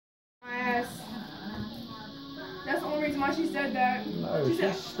reason why she said that. No,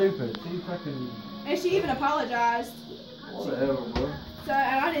 she's stupid. She fucking... And she even apologized. Whatever, bro. So,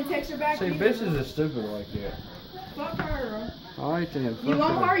 and I didn't text her back. See, bitches are stupid like that. Fuck her. Alright then, fuck You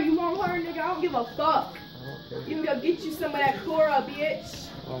want her. her, you want her, nigga. I don't give a fuck. You can go get you some of that Cora, bitch.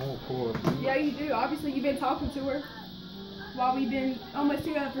 I want Cora. Yeah, you do. Obviously, you've been talking to her while we've been almost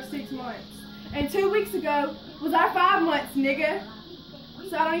together for 6 months. And 2 weeks ago was our 5 months, nigga.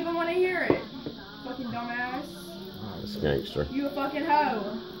 So I don't even want to hear it. Fucking dumbass. Oh, it's gangster. You a fucking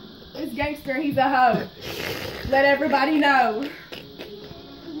hoe. This gangster, he's a hoe. Let everybody know.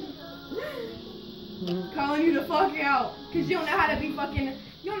 Calling you the fuck out. Cause you don't know how to be fucking,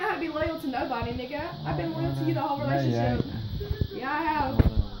 you don't know how to be loyal to nobody, nigga. I've been loyal to you the whole relationship. Yeah, I have.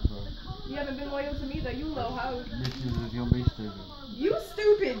 You haven't been loyal to me though, you little hoe. Bitches is gonna be stupid. You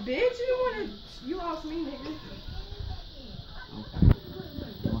stupid bitch, you wanna, you lost me, nigga. Okay.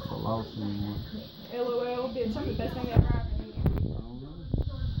 What's the lost one? LOL, bitch, I'm the best thing that ever happened to you.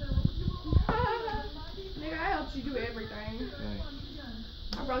 Nigga, I helped you do everything. Okay.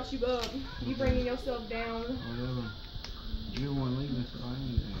 I brought you up. You bringing yourself down. Whatever. You the one leaving, so I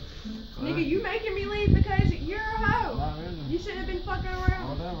ain't there. Nigga, you making me leave because you're a hoe. Not really. You shouldn't have been fucking around.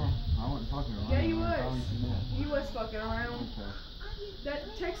 Whatever. I wasn't fucking around. Yeah, you I'm was. telling you that. You was fucking around. Okay. That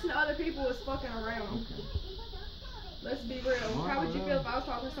texting to other people was fucking around. Okay. Let's be real. How would you feel if I was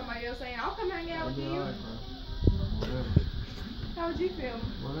talking to somebody else saying, I'll come hang out with you? Alright, bro. Whatever. How would you feel?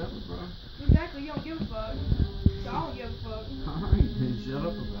 Whatever, bro. Exactly, you don't give a fuck. So I don't give a fuck. Alright, then shut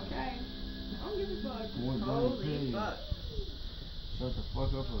up about it. Okay. I don't give a fuck. Holy fuck. Shut the fuck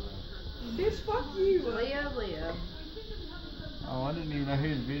up about it. Bitch, fuck you. Leah. Oh, I didn't even know he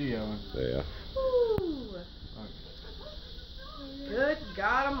was videoing. Yeah. Ooh. Okay. Good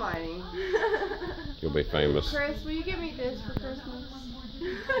God Almighty. You'll be famous. Chris, will you give me this for Christmas?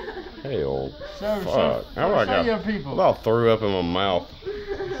 Hell. Show How I got? your people. About threw up in my mouth.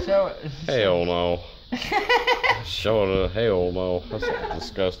 Show it. Hell no. Showing it. Hell no. That's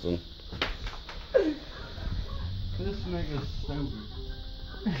disgusting. This nigga's stupid.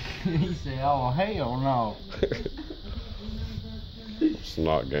 He said, oh, hell no. It's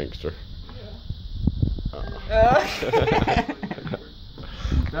not gangster.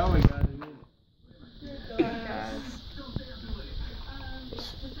 Now we got it in.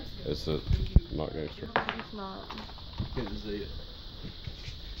 It's not gangster. It's not. Couldn't see it.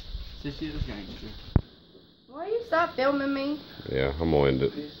 This shit is gangster. Will you stop filming me? Yeah, I'm gonna end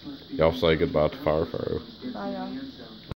it. Y'all say goodbye to Fire Pharaoh. Bye, y'all.